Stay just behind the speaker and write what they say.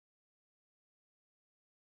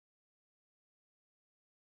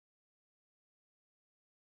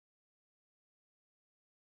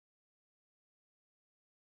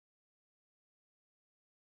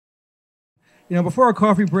before our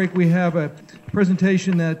coffee break, we have a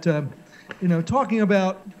presentation that, talking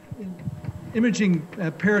about imaging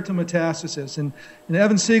peritoneal metastasis. And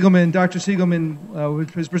Evan Siegelman, Dr. Siegelman,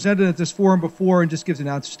 has presented at this forum before and just gives an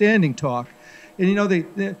outstanding talk. And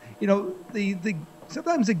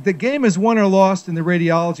sometimes the game is won or lost in the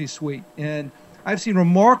radiology suite. And I've seen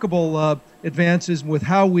remarkable advances with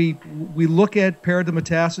how we look at peritoneal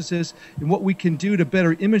metastasis and what we can do to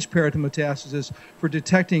better image peritoneal metastasis for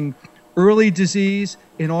detecting early disease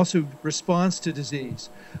and also response to disease.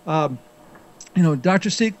 Dr.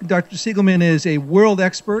 Siegelman is a world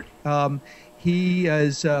expert. He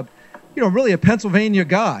is, really a Pennsylvania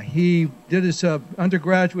guy. He did his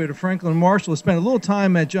undergraduate at Franklin Marshall, spent a little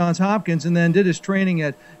time at Johns Hopkins, and then did his training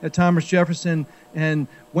at Thomas Jefferson, and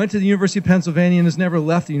went to the University of Pennsylvania and has never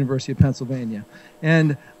left the University of Pennsylvania.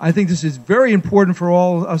 And I think this is very important for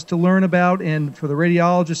all of us to learn about, and for the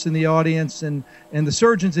radiologists in the audience and the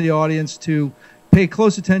surgeons in the audience to pay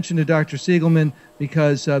close attention to Dr. Siegelman,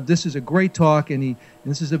 because this is a great talk, and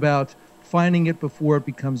this is about finding it before it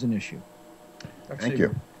becomes an issue. Thank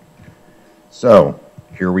you. So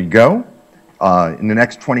here we go. In the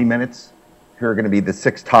next 20 minutes, here are going to be the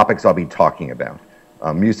 6 topics I'll be talking about.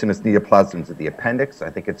 Mucinous neoplasms of the appendix. I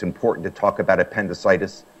think it's important to talk about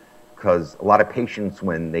appendicitis because a lot of patients,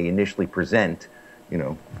 when they initially present,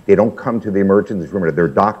 they don't come to the emergency room or their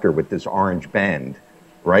doctor with this orange band,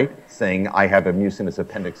 right, saying, I have a mucinous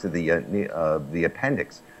appendix of the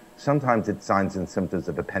appendix. Sometimes it's signs and symptoms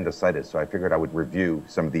of appendicitis, so I figured I would review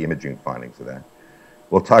some of the imaging findings of that.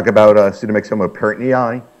 We'll talk about pseudomyxoma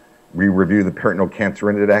peritonei. We review the peritoneal cancer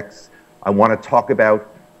index. I want to talk about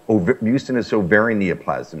mucinous ovarian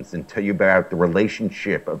neoplasms and tell you about the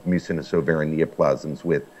relationship of mucinous ovarian neoplasms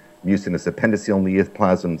with mucinous appendiceal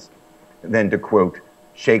neoplasms. And then to quote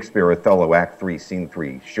Shakespeare, Othello, Act 3, Scene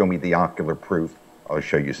 3, show me the ocular proof. I'll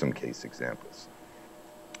show you some case examples.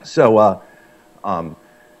 So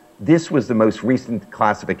this was the most recent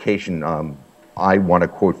classification I want to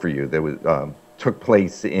quote for you. There was took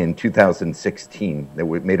place in 2016. That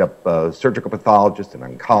made up surgical pathologists and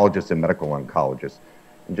oncologists and medical oncologists.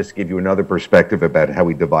 And just give you another perspective about how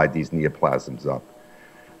we divide these neoplasms up.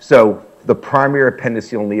 So the primary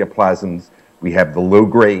appendiceal neoplasms, we have the low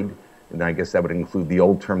grade, and I guess that would include the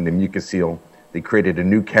old term, the mucocele. They created a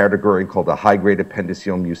new category called the high-grade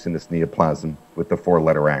appendiceal mucinous neoplasm with the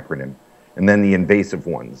 4-letter acronym. And then the invasive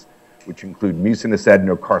ones, which include mucinous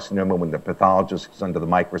adenocarcinoma when the pathologist is under the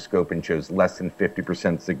microscope and shows less than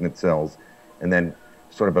 50% signet cells, and then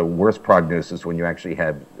sort of a worse prognosis when you actually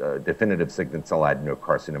have definitive signet cell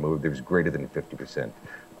adenocarcinoma where there's greater than 50%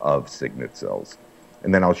 of signet cells.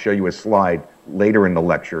 And then I'll show you a slide later in the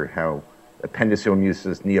lecture how appendiceal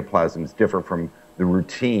mucinous neoplasms differ from the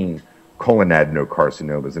routine colon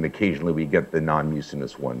adenocarcinomas, and occasionally we get the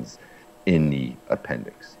non-mucinous ones in the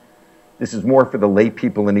appendix. This is more for the lay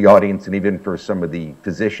people in the audience and even for some of the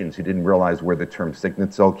physicians who didn't realize where the term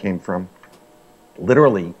signet cell came from.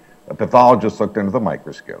 Literally, a pathologist looked under the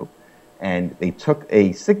microscope and they took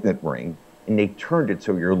a signet ring and they turned it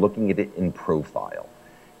so you're looking at it in profile.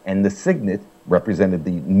 And the signet represented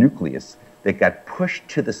the nucleus that got pushed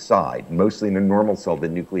to the side. Mostly in a normal cell, the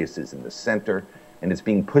nucleus is in the center and it's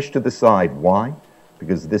being pushed to the side. Why?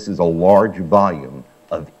 Because this is a large volume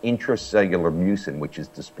of intracellular mucin, which is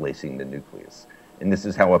displacing the nucleus. And this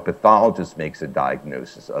is how a pathologist makes a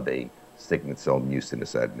diagnosis of a signet cell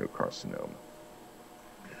mucinous adenocarcinoma.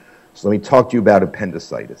 So let me talk to you about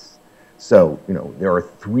appendicitis. So, there are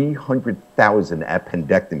 300,000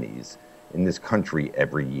 appendectomies in this country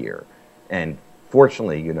every year. And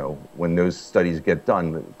fortunately, when those studies get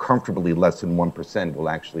done, comfortably less than 1% will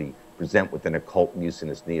actually present with an occult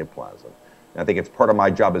mucinous neoplasm. And I think it's part of my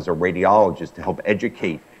job as a radiologist to help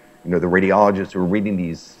educate, the radiologists who are reading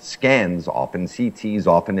these scans, often CTs,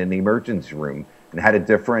 often in the emergency room, and how to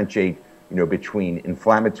differentiate, between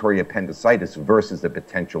inflammatory appendicitis versus a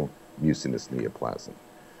potential mucinous neoplasm.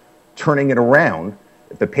 Turning it around,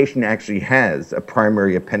 if the patient actually has a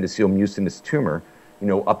primary appendiceal mucinous tumor,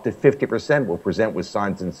 up to 50% will present with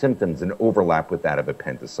signs and symptoms and overlap with that of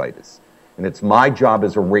appendicitis. And it's my job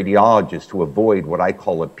as a radiologist to avoid what I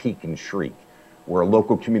call a peek and shriek, where a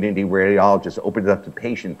local community radiologist opens up to a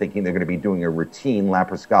patient thinking they're going to be doing a routine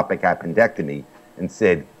laparoscopic appendectomy and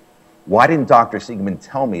said, why didn't Dr. Siegelman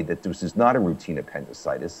tell me that this is not a routine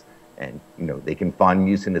appendicitis and they can find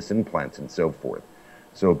mucinous implants and so forth.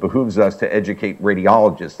 So it behooves us to educate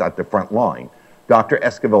radiologists at the front line. Dr.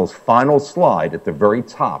 Esquivel's final slide at the very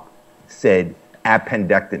top said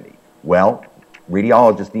appendectomy. Well,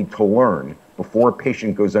 radiologists need to learn before a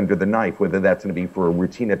patient goes under the knife whether that's going to be for a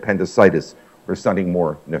routine appendicitis or something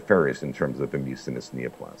more nefarious in terms of a mucinous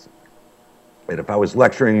neoplasm. And if I was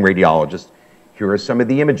lecturing radiologists, here are some of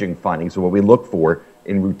the imaging findings of what we look for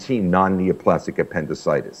in routine non-neoplastic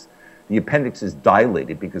appendicitis. The appendix is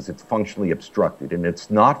dilated because it's functionally obstructed, and it's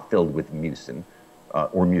not filled with mucin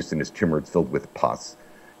or mucinous tumor, it's filled with pus.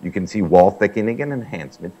 You can see wall thickening and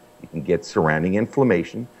enhancement. You can get surrounding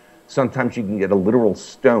inflammation. Sometimes you can get a literal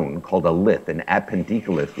stone called a lith, an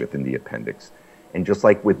appendicolith within the appendix. And just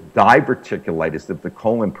like with diverticulitis, if the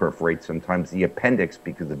colon perforates, sometimes the appendix,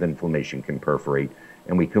 because of inflammation, can perforate,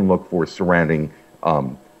 and we can look for surrounding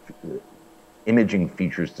imaging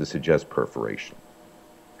features to suggest perforation.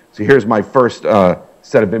 So here's my first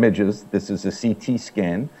set of images. This is a CT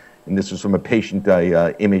scan, and this is from a patient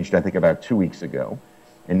I imaged, I think, about 2 weeks ago.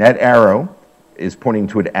 And that arrow is pointing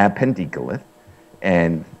to an appendicolith,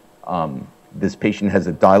 and this patient has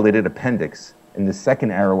a dilated appendix, and the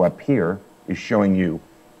second arrow up here is showing you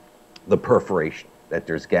the perforation, that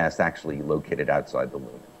there's gas actually located outside the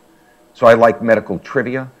lumen. So I like medical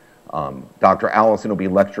trivia. Dr. Allison will be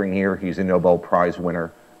lecturing here. He's a Nobel Prize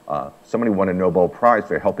winner. Somebody won a Nobel Prize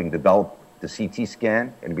for helping develop the CT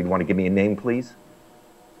scan. Anybody want to give me a name, please?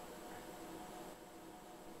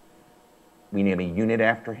 We name a unit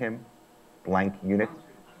after him. Blank unit.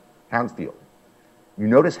 Hounsfield. You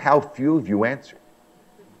notice how few of you answered.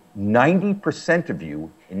 90% of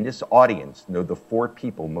you in this audience know the 4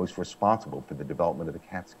 people most responsible for the development of the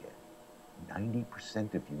CAT scan.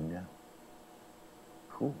 90% of you know.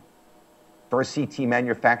 Cool. First CT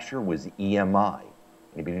manufacturer was EMI.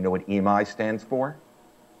 Anybody know what EMI stands for?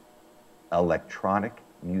 Electronic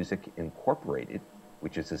Music Incorporated,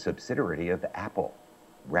 which is a subsidiary of Apple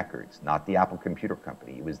Records, not the Apple Computer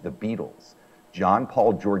Company. It was the Beatles. John,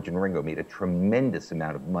 Paul, George, and Ringo made a tremendous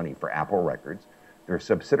amount of money for Apple Records. Their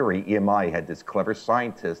subsidiary, EMI, had this clever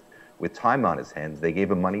scientist with time on his hands. They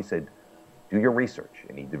gave him money, said, do your research,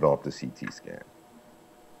 and he developed a CT scan.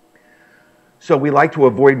 So we like to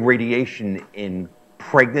avoid radiation in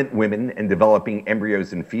pregnant women and developing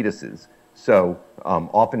embryos and fetuses. So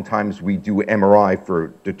oftentimes we do MRI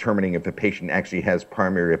for determining if a patient actually has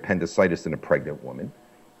primary appendicitis in a pregnant woman.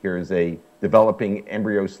 Here's a developing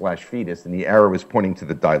embryo/fetus, and the arrow is pointing to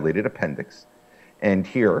the dilated appendix. And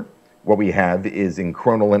here, what we have is in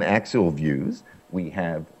coronal and axial views, we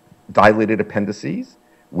have dilated appendices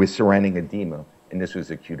with surrounding edema, and this was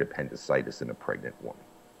acute appendicitis in a pregnant woman.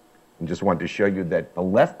 And just wanted to show you that the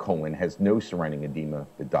left colon has no surrounding edema.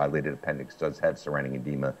 The dilated appendix does have surrounding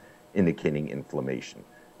edema, indicating inflammation.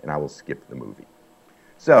 And I will skip the movie.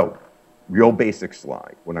 So, real basic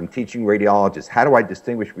slide. When I'm teaching radiologists, how do I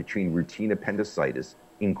distinguish between routine appendicitis,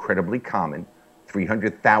 incredibly common,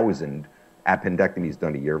 300,000 appendectomies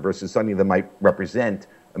done a year, versus something that might represent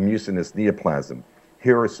a mucinous neoplasm?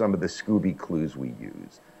 Here are some of the Scooby clues we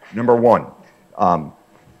use. Number one,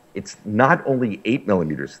 it's not only 8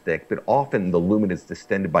 millimeters thick, but often the lumen is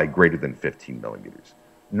distended by greater than 15 millimeters.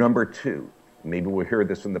 Number two, maybe we'll hear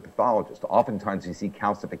this from the pathologist, oftentimes you see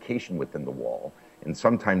calcification within the wall, and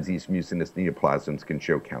sometimes these mucinous neoplasms can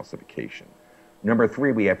show calcification. Number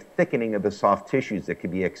three, we have thickening of the soft tissues that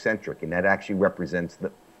can be eccentric, and that actually represents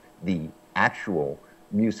the actual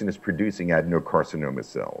mucinous producing adenocarcinoma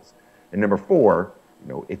cells. And number four,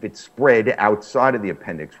 if it's spread outside of the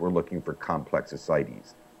appendix, we're looking for complex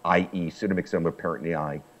ascites, i.e. pseudomyxoma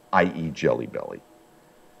peritonei, i.e. jelly belly.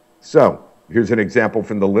 So here's an example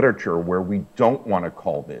from the literature where we don't want to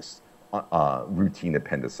call this routine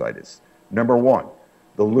appendicitis. Number one,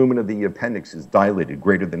 the lumen of the appendix is dilated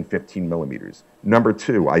greater than 15 millimeters. Number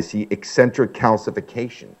two, I see eccentric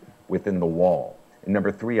calcification within the wall. And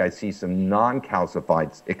number three, I see some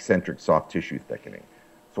non-calcified eccentric soft tissue thickening.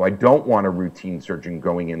 So I don't want a routine surgeon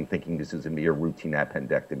going in thinking this is going to be a routine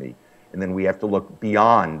appendectomy. And then we have to look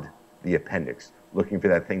beyond the appendix, looking for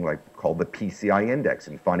that thing called the PCI index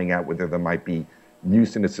and finding out whether there might be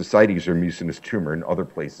mucinous ascites or mucinous tumor in other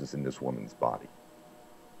places in this woman's body.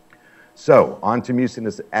 So on to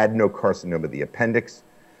mucinous adenocarcinoma of the appendix.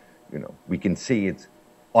 We can see it's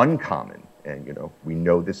uncommon, and we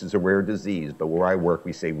know this is a rare disease, but where I work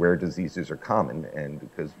we say rare diseases are common, and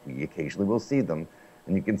because we occasionally will see them,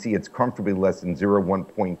 and you can see it's comfortably less than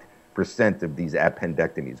 0.1% of these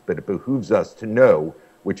appendectomies, but it behooves us to know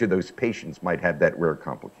which of those patients might have that rare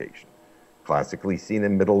complication. Classically seen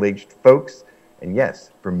in middle-aged folks, and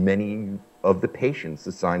yes, for many of the patients,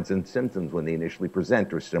 the signs and symptoms when they initially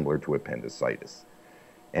present are similar to appendicitis.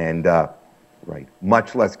 And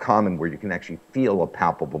much less common where you can actually feel a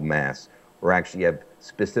palpable mass or actually have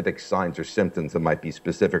specific signs or symptoms that might be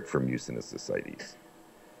specific for mucinous ascites.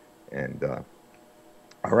 And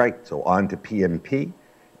all right, so on to PMP.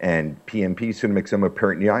 And PMP, pseudomyxoma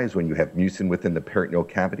peritonei, is when you have mucin within the peritoneal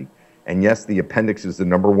cavity. And yes, the appendix is the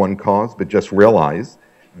 #1 cause, but just realize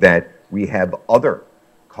that we have other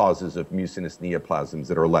causes of mucinous neoplasms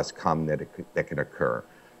that are less common that can occur.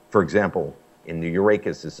 For example, in the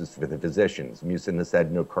urachus, this is for the physicians, mucinous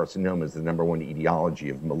adenocarcinoma is the #1 etiology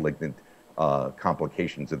of malignant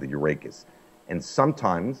complications of the urachus. And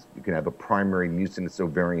sometimes you can have a primary mucinous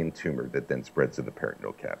ovarian tumor that then spreads to the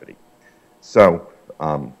peritoneal cavity. So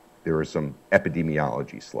there are some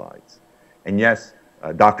epidemiology slides. And yes,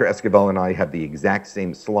 Dr. Esquivel and I have the exact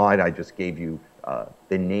same slide. I just gave you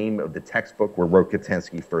the name of the textbook where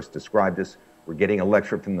Rokitansky first described this. We're getting a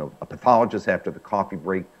lecture from a pathologist after the coffee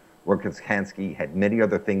break. Rokitansky had many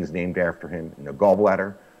other things named after him. In the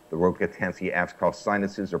gallbladder, the Rokitansky-Afscoff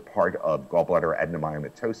sinuses are part of gallbladder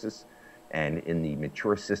adenomyomatosis. And in the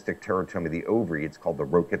mature cystic teratoma of the ovary, it's called the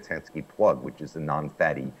Rokitansky plug, which is the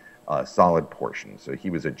non-fatty solid portion. So he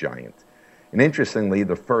was a giant. And interestingly,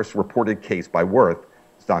 the first reported case by Wirth,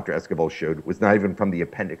 as Dr. Esquivel showed, was not even from the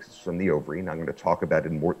appendix, it's from the ovary. And I'm going to talk about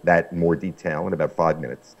that in more detail in about 5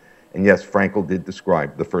 minutes. And yes, Frankel did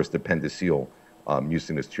describe the first appendiceal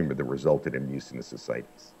mucinous tumor that resulted in mucinous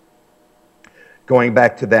ascites. Going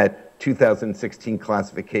back to that 2016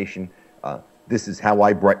 classification, this is how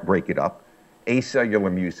I break it up.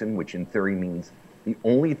 Acellular mucin, which in theory means the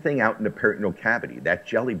only thing out in the peritoneal cavity, that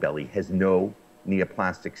jelly belly, has no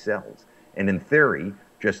neoplastic cells. And in theory,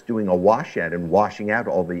 just doing a washout and washing out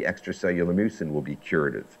all the extracellular mucin will be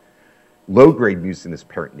curative. Low-grade mucinous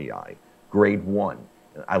peritonei, grade 1.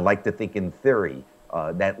 I like to think in theory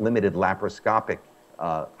that limited laparoscopic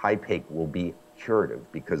hypake will be curative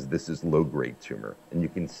because this is low-grade tumor. And you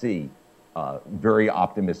can see very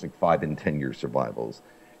optimistic 5 and 10-year survivals.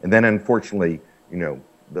 And then unfortunately, you know,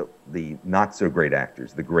 the not so great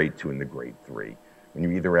actors, the grade 2 and the grade 3. When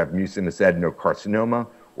you either have mucinous adenocarcinoma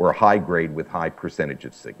or a high grade with high percentage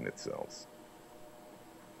of signet cells.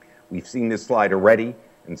 We've seen this slide already,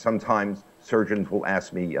 and sometimes surgeons will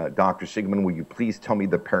ask me, Dr. Siegelman, will you please tell me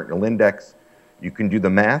the peritoneal index? You can do the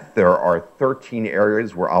math. There are 13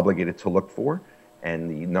 areas we're obligated to look for, and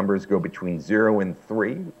the numbers go between 0 and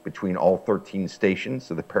 3 between all 13 stations,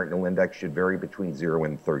 so the peritoneal index should vary between 0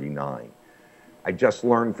 and 39. I just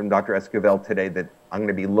learned from Dr. Esquivel today that I'm going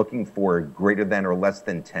to be looking for greater than or less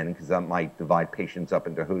than 10 because that might divide patients up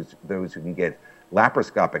into those who can get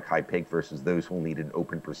laparoscopic hypake versus those who will need an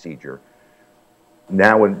open procedure.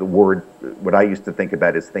 Now in the word, what I used to think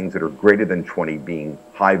about is things that are greater than 20 being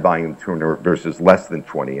high volume tumor versus less than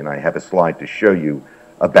 20, and I have a slide to show you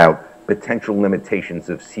about potential limitations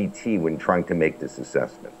of CT when trying to make this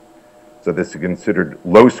assessment. So this is considered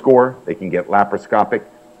low score. They can get laparoscopic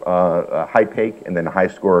hypake, and then high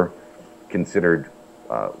score considered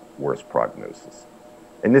worse prognosis.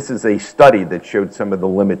 And this is a study that showed some of the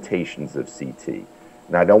limitations of CT.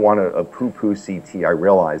 Now, I don't want to poo-poo CT. I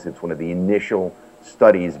realize it's one of the initial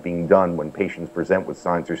studies being done when patients present with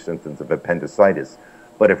signs or symptoms of appendicitis.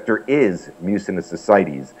 But if there is mucinous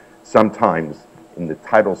ascites, sometimes in the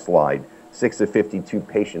title slide, 6 of 52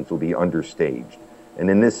 patients will be understaged. And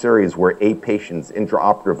in this series where 8 patients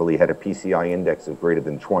intraoperatively had a PCI index of greater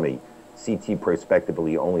than 20, CT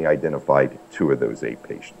prospectively only identified 2 of those 8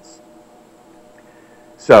 patients.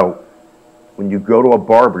 So when you go to a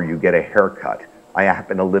barber, you get a haircut. I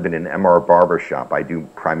happen to live in an MR barber shop. I do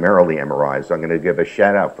primarily MRI, so I'm going to give a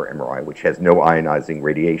shout out for MRI, which has no ionizing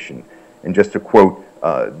radiation. And just to quote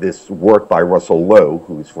this work by Russell Lowe,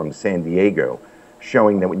 who's from San Diego,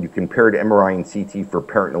 showing that when you compare to MRI and CT for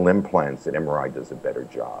peritoneal implants, that MRI does a better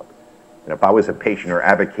job. And if I was a patient or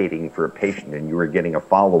advocating for a patient and you were getting a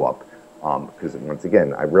follow-up, because once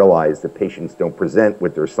again, I realize that patients don't present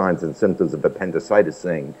with their signs and symptoms of appendicitis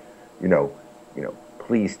saying,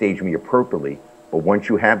 please stage me appropriately. But once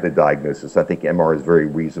you have the diagnosis, I think MR is very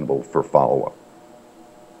reasonable for follow-up.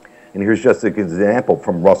 And here's just an example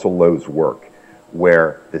from Russell Lowe's work,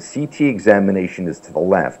 where the CT examination is to the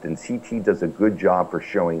left, and CT does a good job for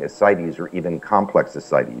showing ascites or even complex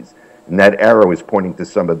ascites. And that arrow is pointing to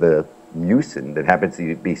some of the mucin that happens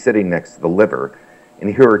to be sitting next to the liver.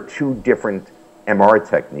 And here are 2 different MR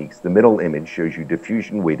techniques. The middle image shows you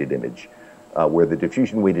diffusion-weighted image, where the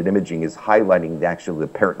diffusion-weighted imaging is highlighting the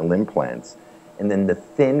peritoneal implants. And then the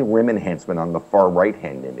thin rim enhancement on the far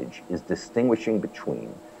right-hand image is distinguishing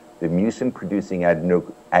between the mucin-producing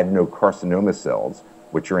adenocarcinoma cells,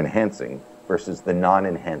 which are enhancing, versus the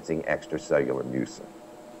non-enhancing extracellular mucin.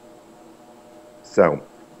 So,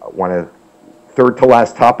 third to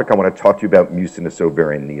last topic, I want to talk to you about mucinous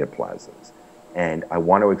ovarian neoplasms. And I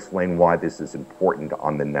want to explain why this is important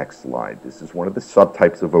on the next slide. This is one of the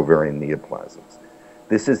subtypes of ovarian neoplasms.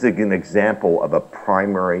 This is an example of a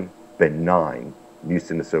primary benign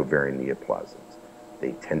mucinous ovarian neoplasms.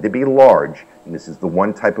 They tend to be large, and this is the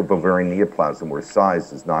one type of ovarian neoplasm where size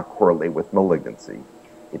does not correlate with malignancy.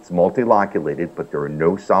 It's multiloculated, but there are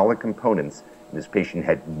no solid components, and this patient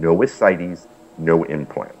had no ascites, no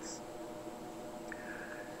implants.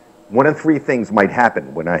 One of three things might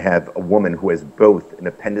happen when I have a woman who has both an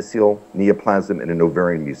appendiceal neoplasm and an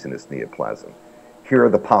ovarian mucinous neoplasm. Here are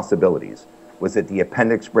the possibilities. Was it the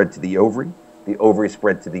appendix spread to the ovary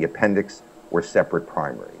spread to the appendix, or separate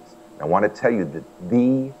primaries? I want to tell you that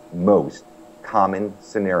the most common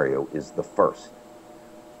scenario is the first.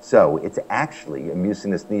 So it's actually a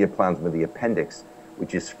mucinous neoplasm of the appendix,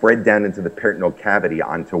 which is spread down into the peritoneal cavity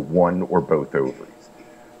onto one or both ovaries.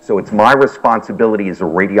 So it's my responsibility as a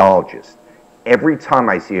radiologist. Every time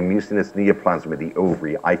I see a mucinous neoplasm of the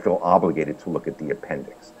ovary, I feel obligated to look at the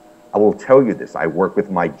appendix. I will tell you this, I work with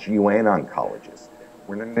my GYN oncologist.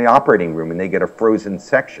 We're in the operating room and they get a frozen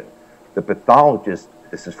section. The pathologist,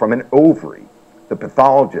 this is from an ovary, the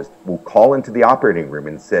pathologist will call into the operating room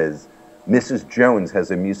and says, Mrs. Jones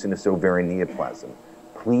has a mucinous ovarian neoplasm.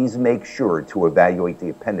 Please make sure to evaluate the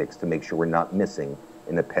appendix to make sure we're not missing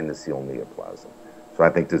an appendiceal neoplasm. So I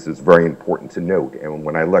think this is very important to note. And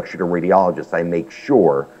when I lecture to radiologists, I make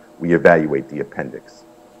sure we evaluate the appendix.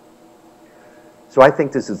 So I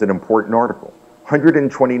think this is an important article.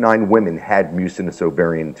 129 women had mucinous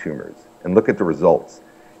ovarian tumors. And look at the results.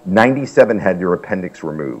 97 had their appendix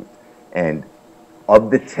removed. And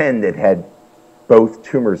of the 10 that had both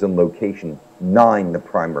tumors in location, 9, the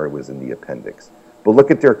primary was in the appendix. But look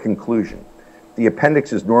at their conclusion. The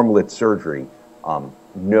appendix is normal at surgery.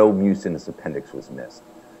 No mucinous appendix was missed.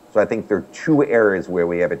 So I think there are two areas where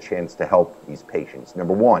we have a chance to help these patients.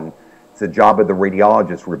 Number one, it's the job of the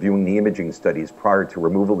radiologist reviewing the imaging studies prior to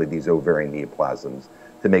removal of these ovarian neoplasms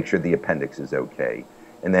to make sure the appendix is okay.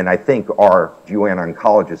 And then I think our GYN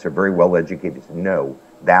oncologists are very well educated to know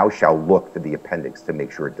thou shalt look for the appendix to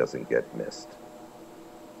make sure it doesn't get missed.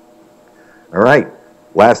 All right,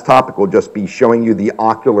 last topic will just be showing you the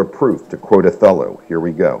ocular proof, to quote Othello. Here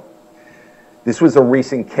we go. This was a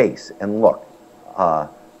recent case, and look,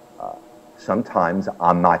 sometimes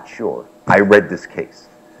I'm not sure. I read this case.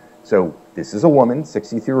 So this is a woman,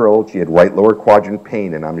 63-year-old. She had right lower quadrant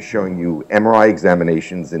pain, and I'm showing you MRI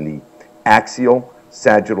examinations in the axial,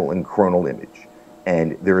 sagittal, and coronal image.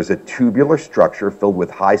 And there is a tubular structure filled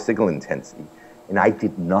with high signal intensity, and I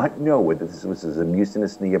did not know whether this was a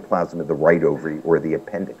mucinous neoplasm of the right ovary or the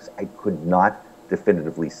appendix. I could not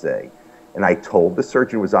definitively say. And I told the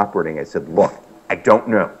surgeon who was operating, I said, look, I don't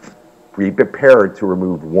know. Be prepared to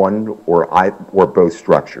remove one or both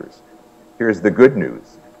structures. Here's the good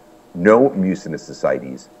news. No mucinous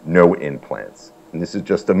ascites, no implants. And this is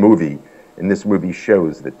just a movie, and this movie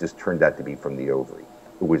shows that this turned out to be from the ovary.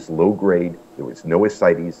 It was low grade, there was no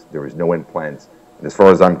ascites, there was no implants, and as far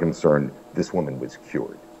as I'm concerned, this woman was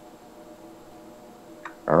cured.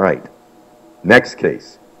 All right, next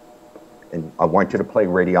case. And I want you to play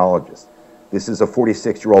radiologist. This is a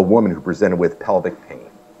 46-year-old woman who presented with pelvic pain.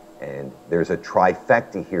 And there's a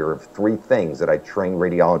trifecta here of 3 things that I train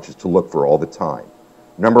radiologists to look for all the time.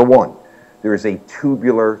 Number 1, there is a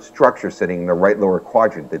tubular structure sitting in the right lower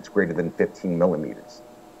quadrant that's greater than 15 millimeters.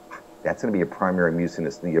 That's going to be a primary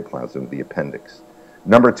mucinous neoplasm of the appendix.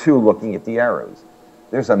 Number 2, looking at the arrows,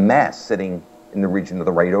 there's a mass sitting in the region of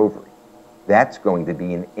the right ovary. That's going to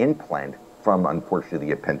be an implant from, unfortunately,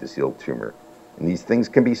 the appendiceal tumor. And these things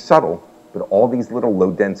can be subtle, but all these little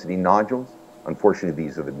low-density nodules, unfortunately,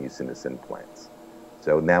 these are the mucinous implants.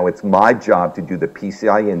 So now it's my job to do the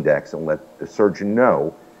PCI index and let the surgeon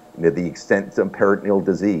know the extent of peritoneal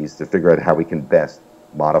disease to figure out how we can best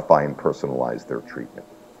modify and personalize their treatment.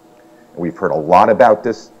 And we've heard a lot about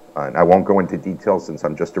this, and I won't go into details since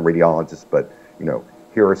I'm just a radiologist, but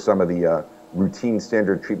here are some of the routine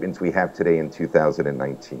standard treatments we have today in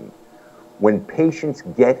 2019. When patients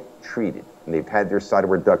get treated and they've had their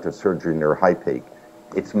cytoreductive surgery and their hypake,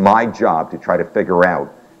 it's my job to try to figure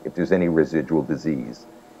out if there's any residual disease.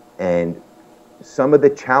 And some of the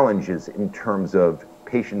challenges in terms of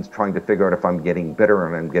patients trying to figure out if I'm getting better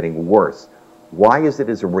and I'm getting worse. Why is it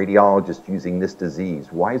as a radiologist using this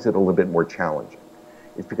disease, why is it a little bit more challenging?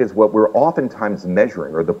 It's because what we're oftentimes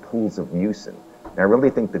measuring are the pools of mucin. And I really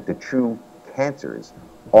think that the true cancers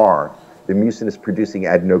are the mucinous producing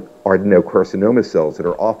adenocarcinoma cells that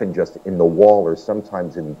are often just in the wall or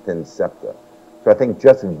sometimes in thin septa. So I think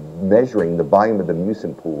just measuring the volume of the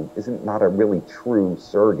mucin pool isn't not a really true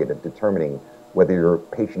surrogate of determining whether your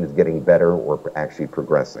patient is getting better or actually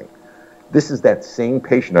progressing. This is that same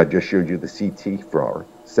patient I just showed you the CT for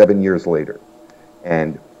 7 years later.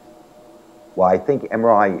 And while I think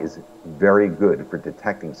MRI is very good for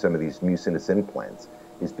detecting some of these mucinous implants,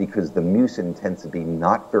 is because the mucin tends to be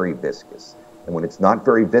not very viscous. And when it's not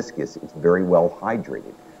very viscous, it's very well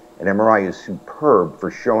hydrated. And MRI is superb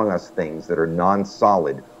for showing us things that are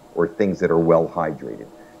non-solid or things that are well hydrated.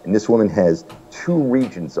 And this woman has 2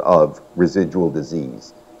 regions of residual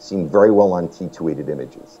disease, seen very well on T2-weighted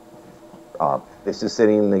images. This is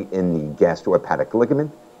sitting in the gastrohepatic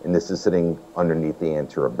ligament, and this is sitting underneath the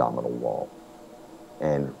anterior abdominal wall.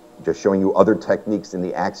 And just showing you other techniques in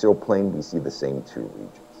the axial plane, we see the same 2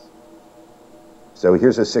 regions. So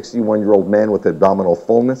here's a 61-year-old man with abdominal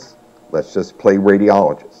fullness. Let's just play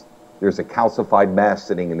radiologist. There's a calcified mass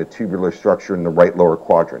sitting in the tubular structure in the right lower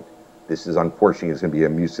quadrant. This is unfortunately is going to be a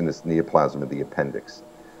mucinous neoplasm of the appendix.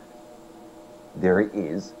 There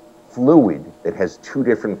is fluid that has 2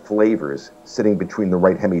 different flavors sitting between the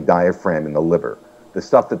right hemidiaphragm and the liver. The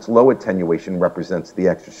stuff that's low attenuation represents the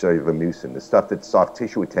extracellular mucin. The stuff that's soft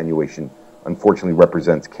tissue attenuation, unfortunately,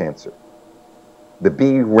 represents cancer. The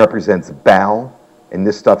B represents bowel, and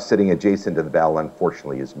this stuff sitting adjacent to the bowel,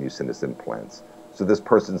 unfortunately, is mucinous implants. So this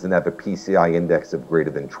person's going to have a PCI index of greater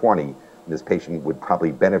than 20, and this patient would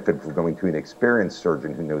probably benefit from going to an experienced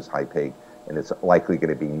surgeon who knows HIPAG, and it's likely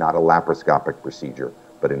going to be not a laparoscopic procedure,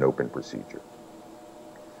 but an open procedure.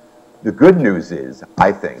 The good news is,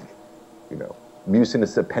 I think,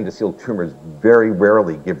 mucinous appendiceal tumors very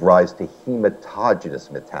rarely give rise to hematogenious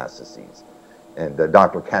metastases. And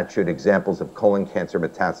Dr. Katz showed examples of colon cancer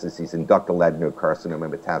metastases and ductal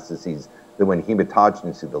adenocarcinoma metastases that went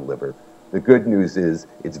hematogenous to the liver. The good news is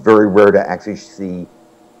it's very rare to actually see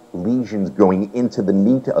lesions going into the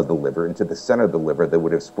meat of the liver, into the center of the liver, that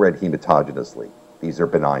would have spread hematogenously. These are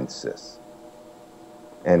benign cysts.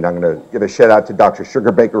 And I'm going to give a shout out to Dr.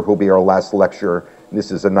 Sugarbaker, who will be our last lecturer. And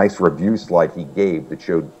this is a nice review slide he gave that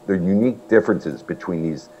showed the unique differences between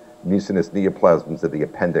these mucinous neoplasms of the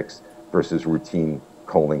appendix versus routine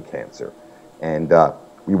colon cancer. And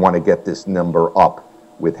we want to get this number up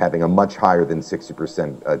with having a much higher than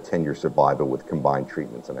 60% 10-year survival with combined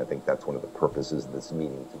treatments. And I think that's one of the purposes of this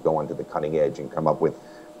meeting, to go onto the cutting edge and come up with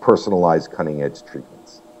personalized cutting edge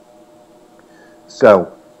treatments.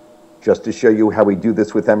 So just to show you how we do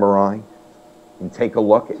this with MRI, and take a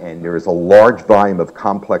look, and there is a large volume of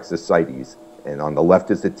complex ascites, and on the left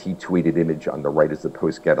is the T2-weighted image, on the right is the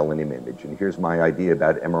post-gadolinium image. And here's my idea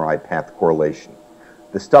about MRI path correlation.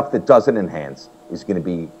 The stuff that doesn't enhance is going to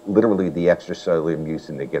be literally the extracellular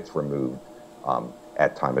mucin that gets removed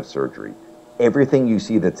at time of surgery. Everything you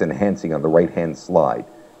see that's enhancing on the right-hand slide,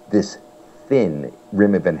 this thin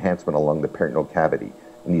rim of enhancement along the peritoneal cavity,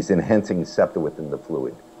 and these enhancing septa within the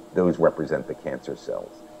fluid, those represent the cancer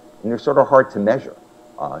cells. And they're sort of hard to measure.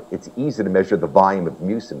 It's easy to measure the volume of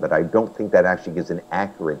mucin, but I don't think that actually gives an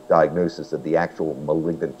accurate diagnosis of the actual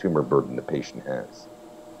malignant tumor burden the patient has.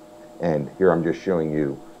 And here I'm just showing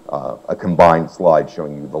you a combined slide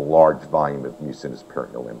showing you the large volume of mucinous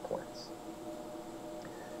peritoneal implants.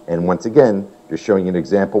 And once again, just showing you an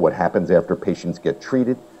example what happens after patients get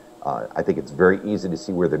treated. I think it's very easy to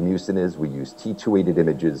see where the mucin is. We use T2-weighted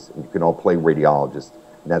images, and you can all play radiologist,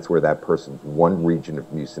 and that's where that person's one region of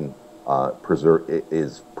mucin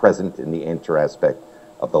is present in the anterior aspect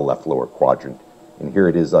of the left lower quadrant. And here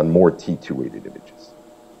it is on more T2-weighted images.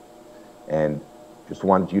 And just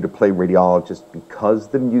wanted you to play radiologist because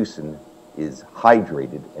the mucin is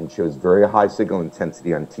hydrated and shows very high signal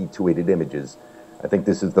intensity on T2-weighted images. I think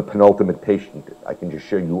this is the penultimate patient. I can just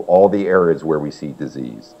show you all the areas where we see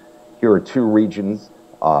disease. Here are 2 regions.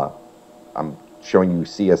 I'm showing you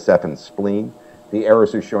CSF and spleen. The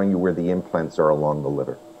arrows are showing you where the implants are along the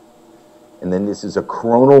liver. And then this is a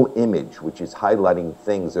coronal image, which is highlighting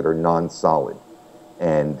things that are non-solid.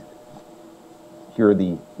 And here are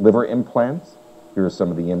the liver implants. Here are some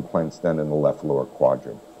of the implants done in the left lower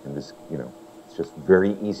quadrant. And this, it's just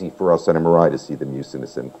very easy for us on MRI to see the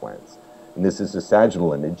mucinous implants. And this is a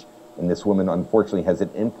sagittal image, and this woman unfortunately has an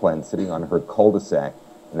implant sitting on her cul-de-sac,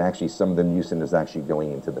 and actually some of the mucin is actually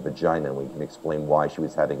going into the vagina, and we can explain why she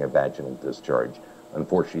was having a vaginal discharge.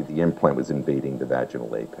 Unfortunately, the implant was invading the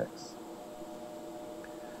vaginal apex.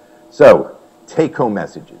 So, take-home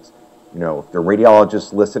messages. If the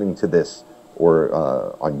radiologist listening to this, or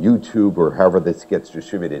on YouTube, or however this gets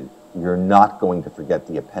distributed, you're not going to forget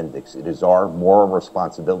the appendix. It is our moral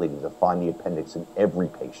responsibility to find the appendix in every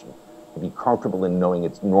patient, to be comfortable in knowing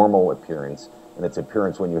its normal appearance and its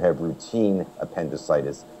appearance when you have routine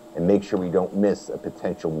appendicitis, and make sure we don't miss a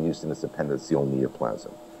potential mucinous appendiceal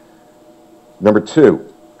neoplasm. Number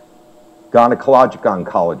 2, gynecologic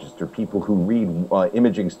oncologists are people who read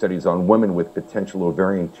imaging studies on women with potential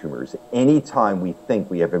ovarian tumors. Anytime we think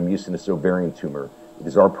we have a mucinous ovarian tumor, it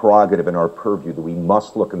is our prerogative and our purview that we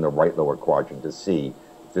must look in the right lower quadrant to see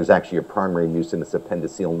there's actually a primary mucinous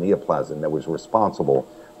appendiceal neoplasm that was responsible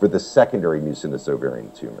for the secondary mucinous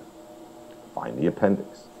ovarian tumor. Find the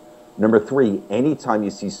appendix. Number 3, anytime you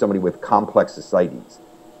see somebody with complex ascites,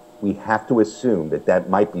 we have to assume that that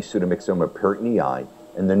might be pseudomyxoma peritonei,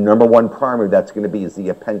 and the number 1 primer that's going to be is the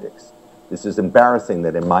appendix. This is embarrassing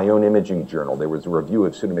that in my own imaging journal, there was a review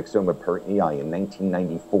of pseudomyxoma peritonei in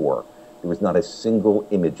 1994. There was not a single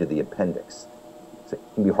image of the appendix. So it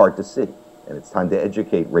can be hard to see, and it's time to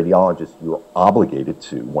educate radiologists. You're obligated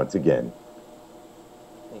to, once again,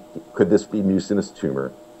 could this be mucinous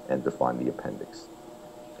tumor, and define the appendix.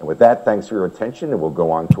 And with that, thanks for your attention, and we'll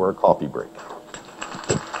go on to our coffee break.